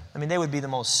this. Yeah. I mean, they would be the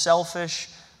most selfish,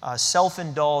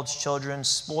 self-indulged children,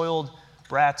 spoiled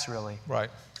brats, really. Right.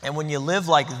 And when you live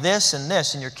like this,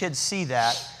 and your kids see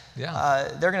that,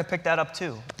 they're going to pick that up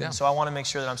too. Yeah. And so I want to make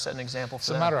sure that I'm setting an example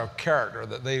for them. It's a matter of character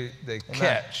that they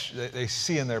catch, they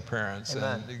see in their parents.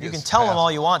 Amen. And you can tell them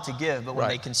all you want to give, but when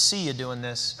they can see you doing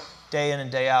this day in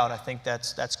and day out, I think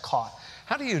that's caught.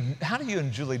 How do you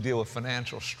and Julie deal with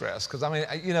financial stress? Because I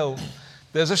mean,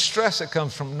 there's a stress that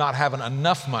comes from not having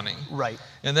enough money. Right.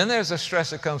 And then there's a stress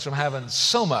that comes from having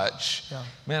so much. Yeah.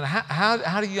 Man,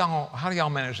 how do y'all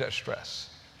manage that stress?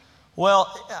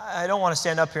 Well, I don't want to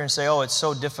stand up here and say, oh, it's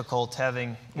so difficult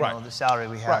having the salary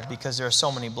we have because there are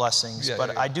so many blessings.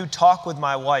 But I do talk with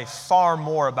my wife far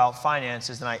more about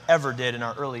finances than I ever did in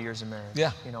our early years of marriage.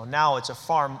 Yeah. Now it's a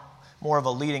far more of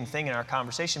a leading thing in our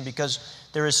conversation because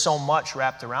there is so much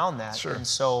wrapped around that. Sure. And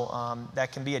so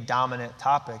that can be a dominant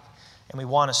topic, and we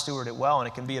want to steward it well, and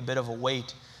it can be a bit of a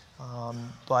weight.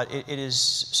 But it is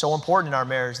so important in our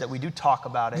marriage that we do talk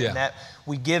about it and that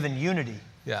we give in unity.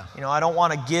 Yeah. I don't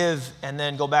want to give and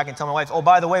then go back and tell my wife, oh,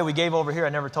 by the way, we gave over here, I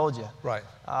never told you. Right.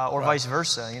 Or vice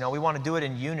versa. We want to do it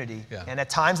in unity. Yeah. And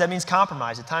at times that means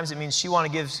compromise. At times it means she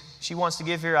wants to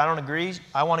give here, I don't agree.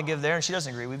 I want to give there, and she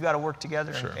doesn't agree. We've got to work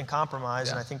together and compromise,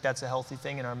 and I think that's a healthy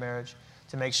thing in our marriage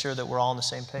to make sure that we're all on the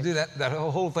same page. Dude, that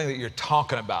whole thing that you're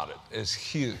talking about it is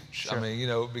huge. Sure. I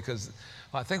mean, because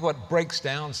I think what breaks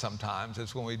down sometimes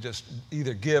is when we just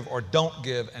either give or don't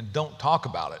give and don't talk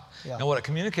about it. Yeah. And what it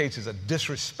communicates is a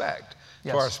disrespect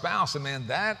to our spouse. And man,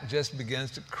 that just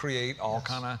begins to create all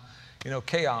kind of,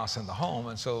 chaos in the home.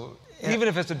 And so even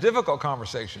if it's a difficult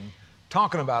conversation,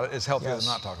 talking about it is healthier than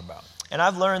not talking about it. And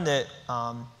I've learned that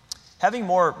having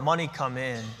more money come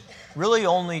in really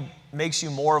only makes you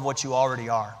more of what you already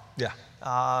are. Yeah.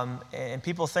 And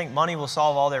people think money will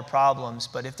solve all their problems,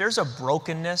 but if there's a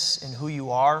brokenness in who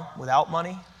you are without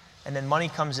money, and then money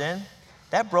comes in,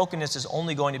 that brokenness is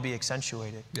only going to be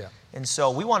accentuated. Yeah. And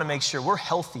so we want to make sure we're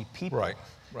healthy people. Right.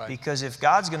 Because if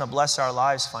God's going to bless our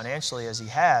lives financially as He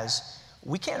has,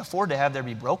 we can't afford to have there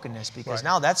be brokenness because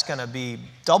now that's going to be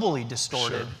doubly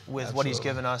distorted with what He's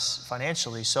given us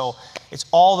financially. So it's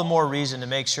all the more reason to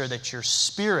make sure that your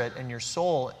spirit and your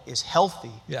soul is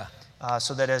healthy. Yeah.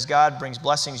 So that as God brings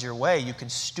blessings your way, you can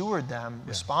steward them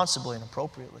responsibly and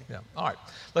appropriately. Yeah. All right.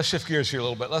 Let's shift gears here a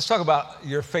little bit. Let's talk about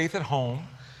your faith at home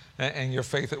and your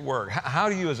faith at work. How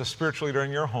do you, as a spiritual leader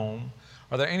in your home,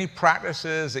 are there any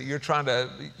practices that you're trying to,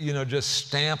 just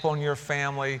stamp on your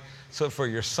family so for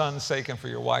your son's sake and for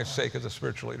your wife's sake as a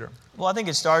spiritual leader? Well, I think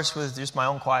it starts with just my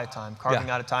own quiet time, carving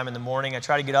out a time in the morning. I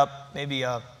try to get up maybe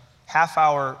a half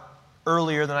hour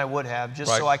earlier than I would have,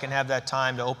 just so I can have that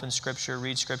time to open Scripture,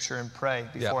 read Scripture, and pray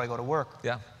before I go to work.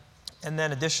 Yeah. And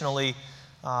then additionally,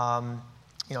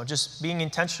 just being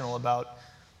intentional about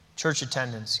church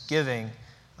attendance, giving,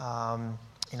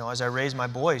 as I raise my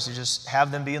boys, to just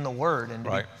have them be in the Word. And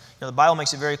to be, the Bible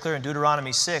makes it very clear in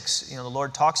Deuteronomy 6, the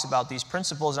Lord talks about these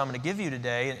principles I'm going to give you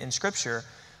today in Scripture.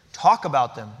 Talk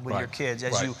about them with your kids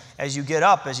as you get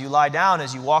up, as you lie down,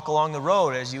 as you walk along the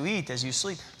road, as you eat, as you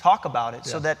sleep. Talk about it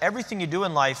so that everything you do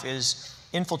in life is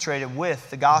infiltrated with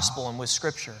the gospel and with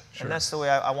Scripture. Sure. And that's the way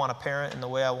I want to parent and the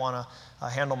way I want to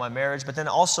handle my marriage. But then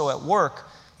also at work,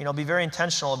 be very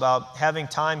intentional about having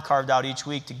time carved out each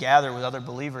week to gather with other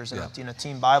believers in a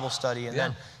team Bible study, and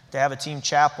then to have a team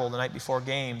chapel the night before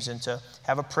games, and to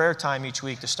have a prayer time each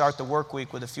week to start the work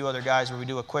week with a few other guys where we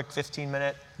do a quick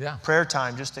 15-minute prayer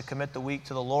time just to commit the week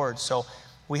to the Lord. So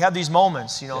we have these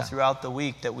moments, throughout the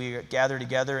week that we gather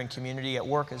together in community at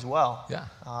work as well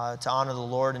to honor the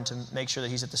Lord and to make sure that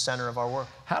He's at the center of our work.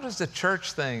 How does the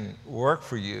church thing work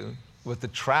for you with the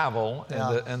travel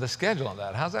and the schedule on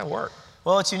that? How's that work?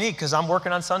 Well, it's unique because I'm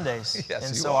working on Sundays. Yes,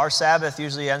 and so our Sabbath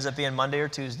usually ends up being Monday or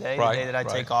Tuesday, the day that I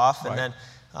take off. And then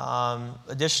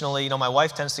additionally, my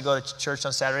wife tends to go to church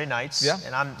on Saturday nights. Yeah.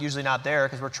 And I'm usually not there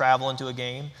because we're traveling to a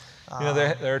game.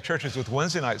 There are churches with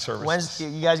Wednesday night services.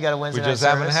 You guys got a Wednesday night service? We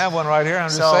just happen to have one right here. I'm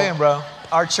just saying, bro.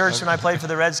 Our church, when I played for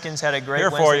the Redskins, had a great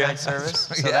Wednesday night service.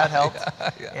 So that helped.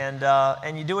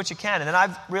 And you do what you can. And then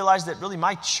I've realized that really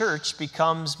my church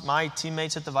becomes my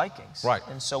teammates at the Vikings. Right.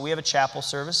 And so we have a chapel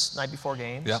service night before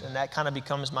games. Yep. And that kind of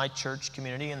becomes my church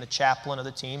community. And the chaplain of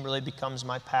the team really becomes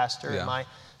my pastor and my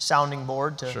sounding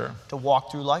board to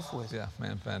walk through life with. Yeah,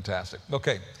 man, fantastic.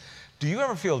 Okay. Do you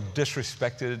ever feel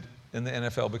disrespected in the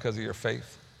NFL because of your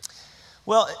faith?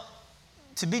 Well,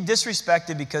 To be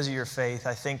disrespected because of your faith,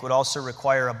 I think, would also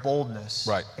require a boldness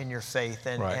in your faith.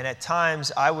 And at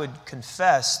times, I would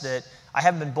confess that I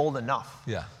haven't been bold enough.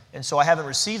 Yeah. And so I haven't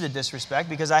received the disrespect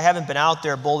because I haven't been out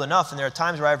there bold enough. And there are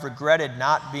times where I've regretted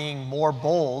not being more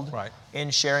bold in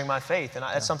sharing my faith. And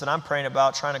that's something I'm praying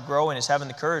about, trying to grow in, is having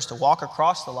the courage to walk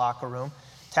across the locker room,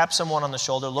 tap someone on the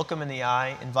shoulder, look them in the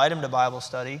eye, invite them to Bible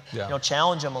study,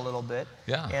 challenge them a little bit.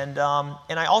 Yeah. And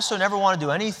I also never want to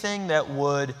do anything that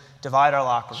would divide our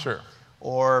locker room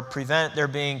or prevent there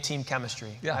being team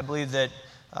chemistry. Yeah. I believe that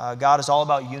God is all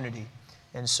about unity.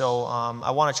 And so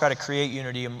I want to try to create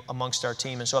unity amongst our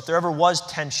team. And so if there ever was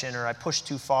tension or I pushed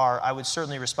too far, I would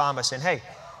certainly respond by saying, hey,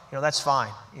 that's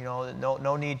fine.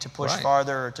 No need to push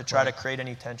farther or to try to create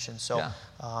any tension. So,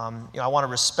 I want to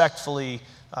respectfully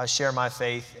share my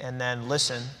faith and then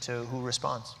listen to who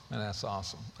responds. And that's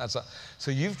awesome.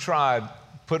 So you've tried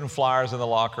putting flyers in the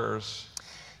lockers.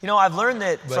 I've learned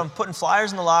that from putting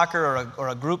flyers in the locker or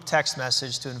a group text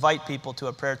message to invite people to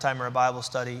a prayer time or a Bible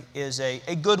study is a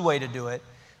good way to do it.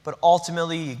 But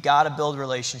ultimately, you got to build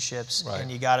relationships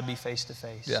and you got to be face to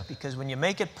face. Because when you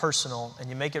make it personal and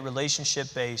you make it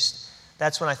relationship based,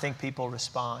 that's when I think people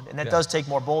respond. And that does take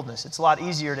more boldness. It's a lot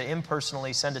easier to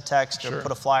impersonally send a text or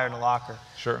put a flyer in a locker.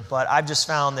 But I've just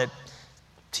found that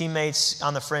teammates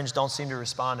on the fringe don't seem to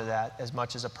respond to that as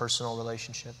much as a personal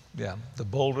relationship. Yeah, the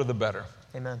bolder the better.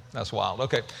 Amen. That's wild.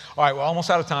 Okay. All right, we're almost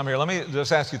out of time here. Let me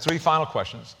just ask you 3 final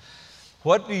questions.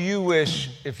 What do you wish,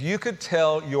 if you could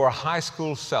tell your high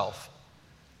school self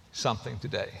something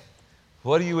today,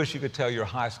 what do you wish you could tell your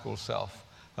high school self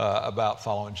about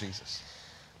following Jesus?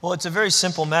 Well, it's a very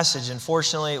simple message.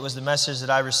 Unfortunately, it was the message that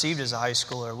I received as a high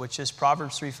schooler, which is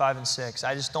Proverbs 3, 5, and 6.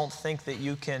 I just don't think that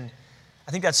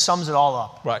I think that sums it all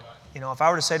up. Right. If I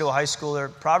were to say to a high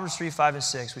schooler, Proverbs 3, 5, and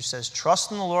 6, which says,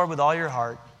 trust in the Lord with all your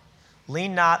heart,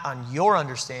 lean not on your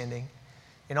understanding.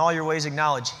 In all your ways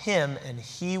acknowledge Him, and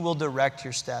He will direct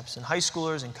your steps. And high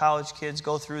schoolers and college kids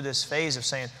go through this phase of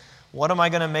saying, what am I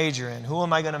going to major in? Who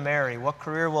am I going to marry? What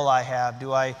career will I have?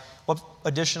 What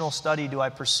additional study do I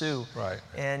pursue? Right.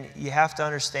 And you have to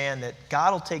understand that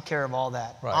God will take care of all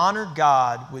that. Honor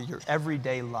God with your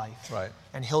everyday life.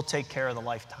 And He'll take care of the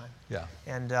lifetime. Yeah.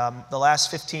 And the last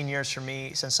 15 years for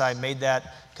me, since I made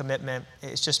that commitment,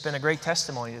 it's just been a great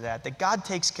testimony to that God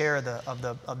takes care of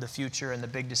the future and the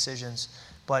big decisions.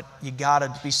 But you got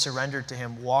to be surrendered to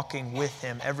Him, walking with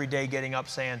Him every day, getting up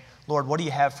saying, Lord, what do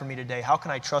you have for me today? How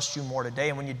can I trust you more today?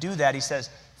 And when you do that, He says,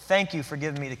 thank you for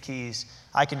giving me the keys.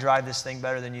 I can drive this thing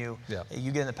better than you. Yeah.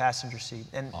 You get in the passenger seat.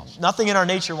 And nothing in our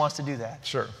nature wants to do that.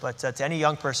 Sure. But to any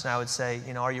young person, I would say,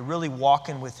 are you really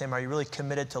walking with Him? Are you really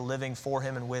committed to living for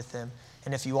Him and with Him?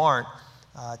 And if you aren't,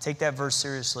 take that verse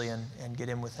seriously and get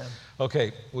in with Him.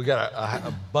 Okay, we got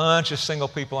a bunch of single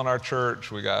people in our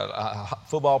church. We got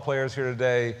football players here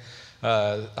today,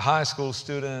 high school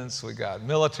students. We got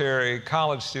military,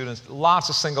 college students, lots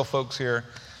of single folks here.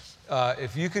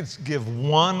 If you could give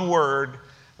one word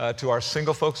to our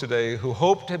single folks today who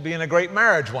hope to be in a great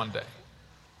marriage one day.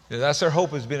 That's their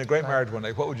hope, is being a great marriage one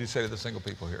day. What would you say to the single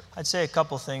people here? I'd say a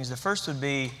couple things. The first would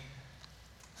be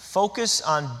focus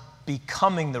on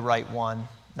becoming the right one,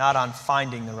 not on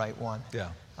finding the right one. Yeah.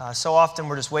 So often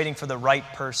we're just waiting for the right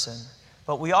person,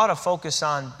 but we ought to focus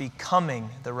on becoming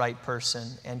the right person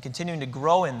and continuing to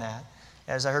grow in that.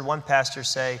 As I heard one pastor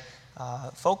say,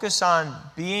 focus on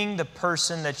being the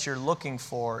person that you're looking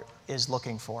for is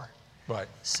looking for. Right.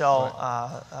 So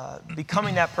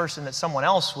becoming that person that someone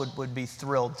else would be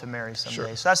thrilled to marry someday.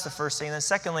 Sure. So that's the first thing. And then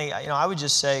secondly, I would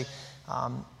just say,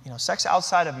 sex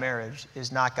outside of marriage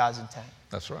is not God's intent.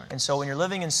 That's right. And so when you're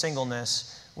living in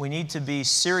singleness, we need to be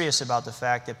serious about the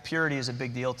fact that purity is a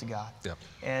big deal to God. Yep.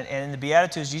 And in the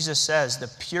Beatitudes, Jesus says, the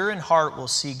pure in heart will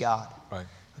see God. Right.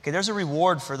 Okay, there's a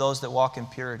reward for those that walk in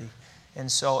purity. And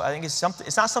so I think it's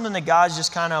not something that God's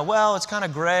just it's kind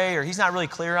of gray or He's not really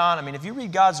clear on. I mean, if you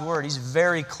read God's Word, He's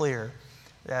very clear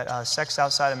that sex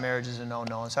outside of marriage is a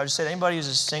no-no. And so I just say to anybody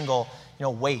who's single,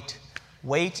 wait.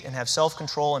 Wait and have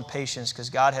self-control and patience, because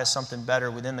God has something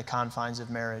better within the confines of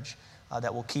marriage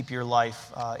that will keep your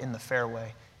life in the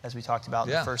fairway, as we talked about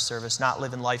in the first service. Not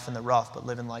living life in the rough, but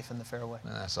living life in the fairway.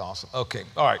 That's awesome. Okay,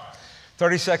 all right.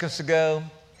 30 seconds to go.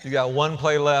 You got one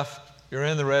play left. You're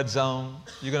in the red zone.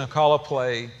 You're going to call a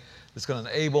play that's going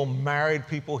to enable married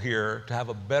people here to have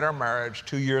a better marriage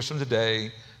 2 years from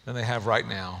today than they have right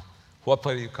now. What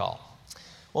play do you call?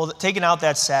 Well, taking out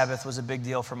that Sabbath was a big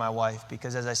deal for my wife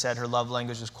because, as I said, her love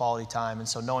language was quality time. And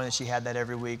so knowing that she had that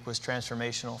every week was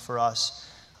transformational for us.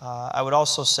 I would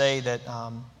also say that,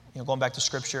 going back to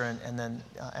Scripture, and then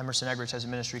Emerson Eggerichs has a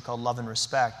ministry called Love and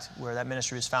Respect, where that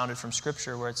ministry is founded from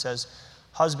Scripture, where it says,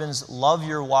 husbands, love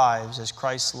your wives as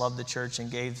Christ loved the church and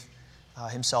gave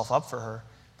himself up for her.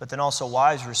 But then also,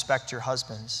 wives, respect your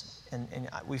husbands. And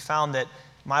we found that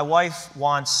my wife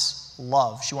wants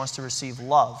love. She wants to receive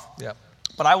love. Yep.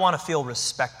 But I want to feel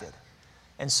respected.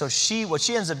 And so what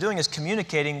she ends up doing is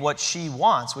communicating what she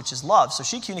wants, which is love. So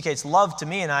she communicates love to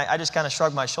me, and I just kind of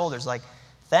shrug my shoulders like,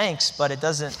 thanks, but it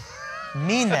doesn't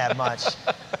mean that much.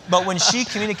 But when she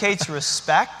communicates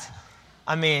respect,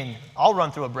 I mean, I'll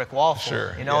run through a brick wall for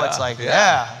her. You know, it's like,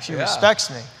 she respects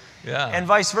me. Yeah. And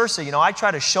vice versa. You know, I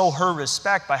try to show her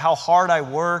respect by how hard I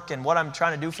work and what I'm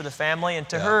trying to do for the family. And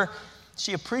to her,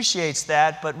 she appreciates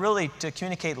that, but really to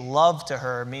communicate love to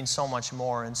her means so much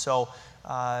more. And so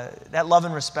that love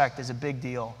and respect is a big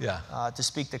deal. To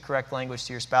speak the correct language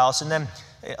to your spouse. And then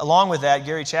along with that,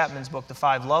 Gary Chapman's book, The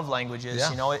 5 Love Languages,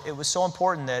 you know, it was so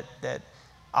important that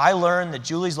I learned that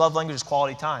Julie's love language is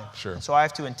quality time. Sure. And so I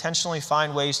have to intentionally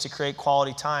find ways to create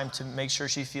quality time to make sure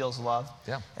she feels loved.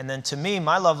 Yeah. And then to me,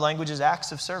 my love language is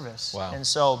acts of service. Wow. And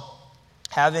so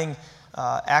having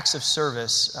acts of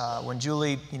service, when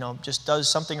Julie, you know, just does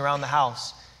something around the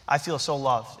house, I feel so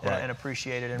loved and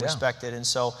appreciated and respected. And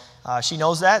so she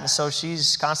knows that, and so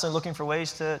she's constantly looking for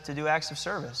ways to do acts of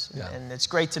service. Yeah. And it's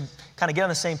great to kind of get on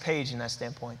the same page in that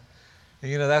standpoint.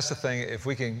 You know, that's the thing. If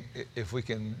we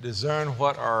can discern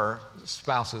what our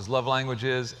spouse's love language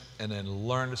is, and then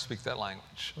learn to speak that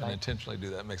language and intentionally do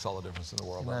that, it makes all the difference in the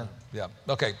world. Amen. Yeah.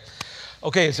 Okay.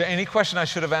 Okay. Is there any question I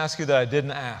should have asked you that I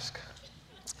didn't ask?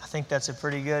 I think that's a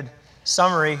pretty good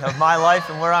summary of my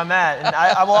life and where I'm at. And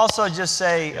I will also just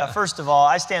say, first of all,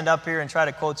 I stand up here and try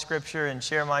to quote scripture and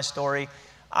share my story.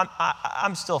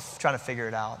 I'm still trying to figure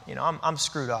it out. You know, I'm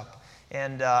screwed up.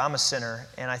 And I'm a sinner,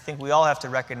 and I think we all have to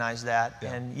recognize that.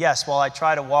 Yeah. And yes, while I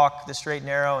try to walk the straight and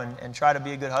narrow and try to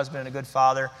be a good husband and a good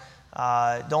father,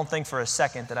 don't think for a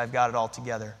second that I've got it all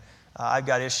together. I've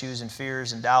got issues and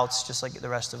fears and doubts just like the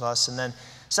rest of us. And then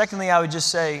secondly, I would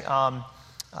just say, you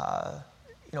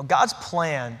know, God's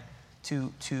plan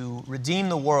to redeem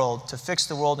the world, to fix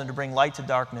the world, and to bring light to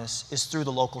darkness is through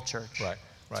the local church. Right.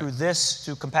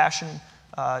 Through Compassion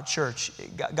Church,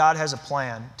 God has a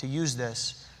plan to use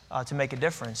this to make a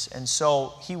difference. And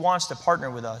so he wants to partner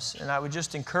with us. And I would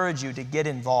just encourage you to get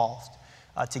involved,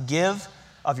 to give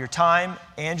of your time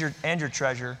and your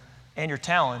treasure and your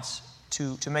talents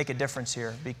to make a difference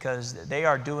here, because they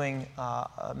are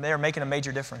making a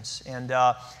major difference. And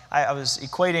I was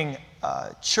equating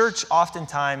church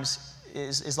oftentimes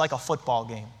is like a football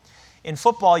game. In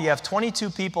football, you have 22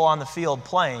 people on the field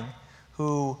playing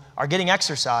who are getting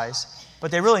exercise, but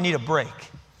they really need a break.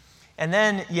 And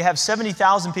then you have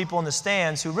 70,000 people in the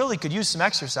stands who really could use some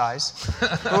exercise,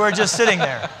 who are just sitting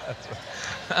there.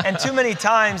 And too many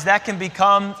times that can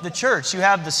become the church. You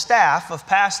have the staff of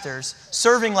pastors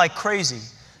serving like crazy,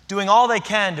 doing all they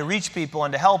can to reach people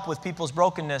and to help with people's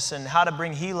brokenness and how to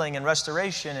bring healing and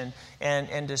restoration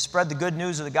and to spread the good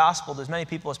news of the gospel to as many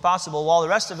people as possible, while the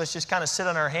rest of us just kind of sit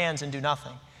on our hands and do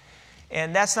nothing.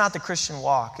 And that's not the Christian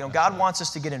walk. You know, God wants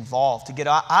us to get involved, to get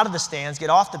out of the stands,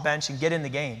 get off the bench, and get in the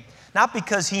game. Not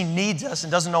because he needs us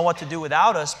and doesn't know what to do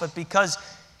without us, but because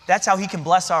that's how he can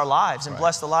bless our lives and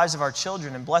bless the lives of our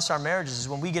children and bless our marriages, is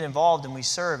when we get involved and we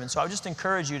serve. And so I would just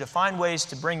encourage you to find ways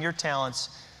to bring your talents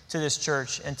to this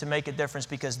church and to make a difference,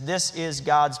 because this is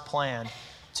God's plan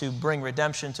to bring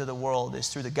redemption to the world, is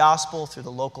through the gospel, through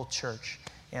the local church.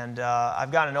 And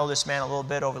I've gotten to know this man a little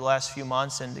bit over the last few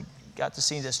months and got to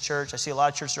see this church. I see a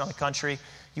lot of churches around the country.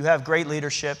 You have great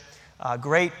leadership.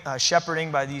 Great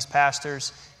shepherding by these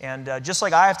pastors. And just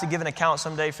like I have to give an account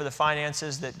someday for the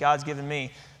finances that God's given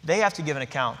me, they have to give an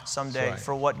account someday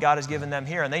for what God has given them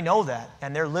here. And they know that.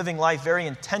 And they're living life very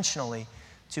intentionally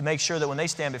to make sure that when they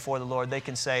stand before the Lord, they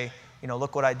can say, you know,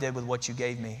 look what I did with what you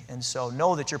gave me. And so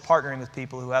know that you're partnering with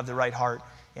people who have the right heart,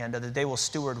 and that they will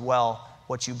steward well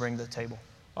what you bring to the table.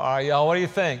 All right, y'all, what do you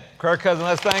think? Kirk Cousin,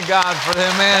 let's thank God for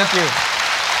him, man. Thank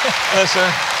you. Listen.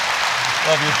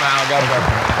 Love you, pal. God bless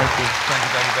you. Thank you.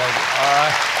 Thank you. All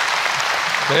right.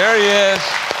 There he is.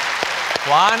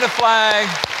 Flying the flag.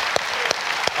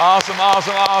 Awesome.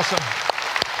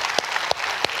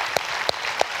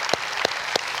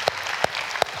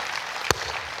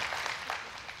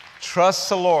 Trust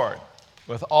the Lord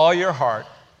with all your heart.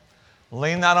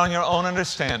 Lean not on your own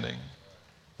understanding,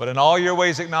 but in all your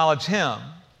ways acknowledge him,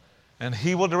 and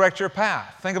he will direct your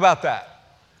path. Think about that.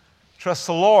 Trust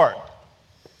the Lord.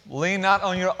 Lean not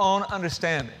on your own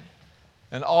understanding.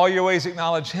 In all your ways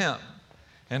acknowledge him,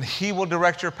 and he will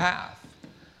direct your path.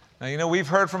 Now, you know, we've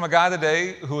heard from a guy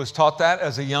today who was taught that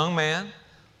as a young man,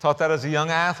 taught that as a young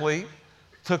athlete,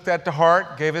 took that to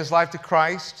heart, gave his life to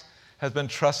Christ, has been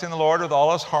trusting the Lord with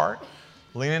all his heart,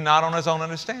 leaning not on his own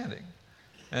understanding.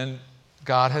 and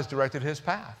God has directed his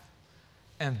path.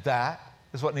 And that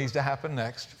is what needs to happen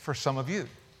next for some of you.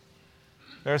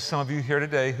 There are some of you here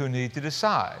today who need to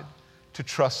decide to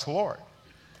trust the Lord.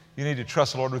 You need to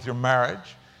trust the Lord with your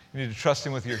marriage. You need to trust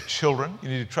him with your children. You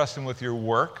need to trust him with your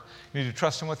work. You need to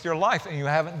trust him with your life, and you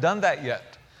haven't done that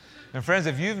yet. And friends,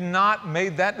 if you've not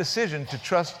made that decision to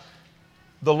trust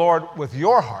the Lord with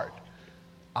your heart,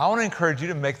 I want to encourage you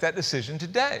to make that decision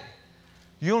today.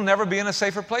 You'll never be in a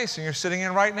safer place than you're sitting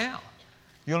in right now.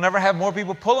 You'll never have more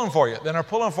people pulling for you than are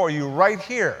pulling for you right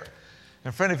here.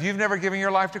 And friend, if you've never given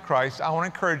your life to Christ, I want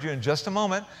to encourage you in just a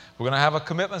moment. We're going to have a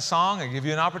commitment song and give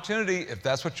you an opportunity, if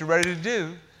that's what you're ready to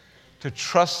do, to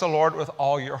trust the Lord with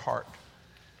all your heart.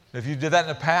 If you did that in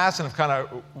the past and have kind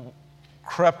of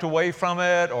crept away from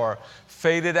it or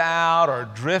faded out or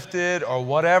drifted or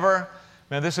whatever,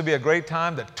 man, this would be a great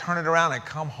time to turn it around and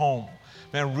come home.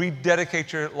 Man,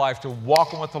 rededicate your life to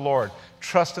walking with the Lord.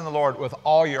 Trust in the Lord with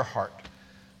all your heart.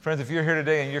 Friends, if you're here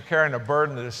today and you're carrying a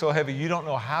burden that is so heavy you don't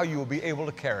know how you will be able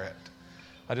to carry it,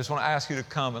 I just want to ask you to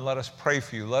come and let us pray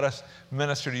for you. Let us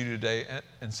minister to you today,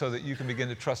 and so that you can begin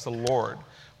to trust the Lord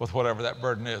with whatever that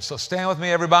burden is. So stand with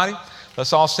me, everybody.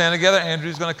 Let's all stand together.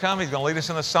 Andrew's going to come. He's going to lead us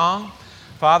in a song.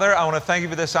 Father, I want to thank you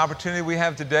for this opportunity we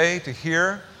have today to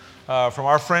hear from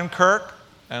our friend Kirk.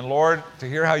 And Lord, to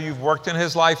hear how you've worked in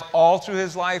his life, all through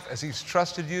his life, as he's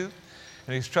trusted you.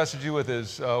 And he's trusted you with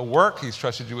his work. He's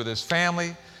trusted you with his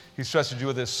family. He's trusted you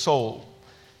with his soul.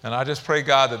 And I just pray,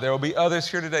 God, that there will be others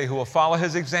here today who will follow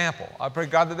his example. I pray,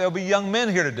 God, that there will be young men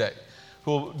here today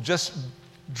who will just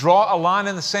draw a line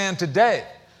in the sand today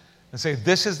and say,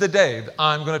 this is the day that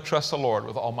I'm going to trust the Lord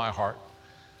with all my heart.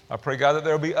 I pray, God, that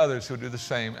there will be others who will do the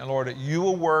same. And Lord, that you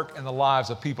will work in the lives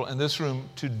of people in this room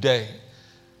today,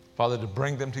 Father, to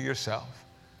bring them to yourself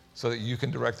so that you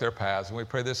can direct their paths. And we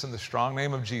pray this in the strong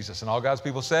name of Jesus. And all God's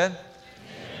people said?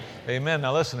 Amen.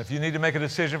 Now listen, if you need to make a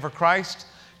decision for Christ,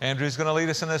 Andrew's going to lead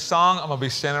us in this song. I'm going to be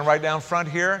standing right down front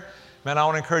here. Man, I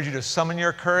want to encourage you to summon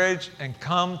your courage and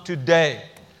come today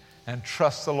and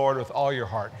trust the Lord with all your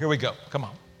heart. Here we go. Come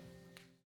on.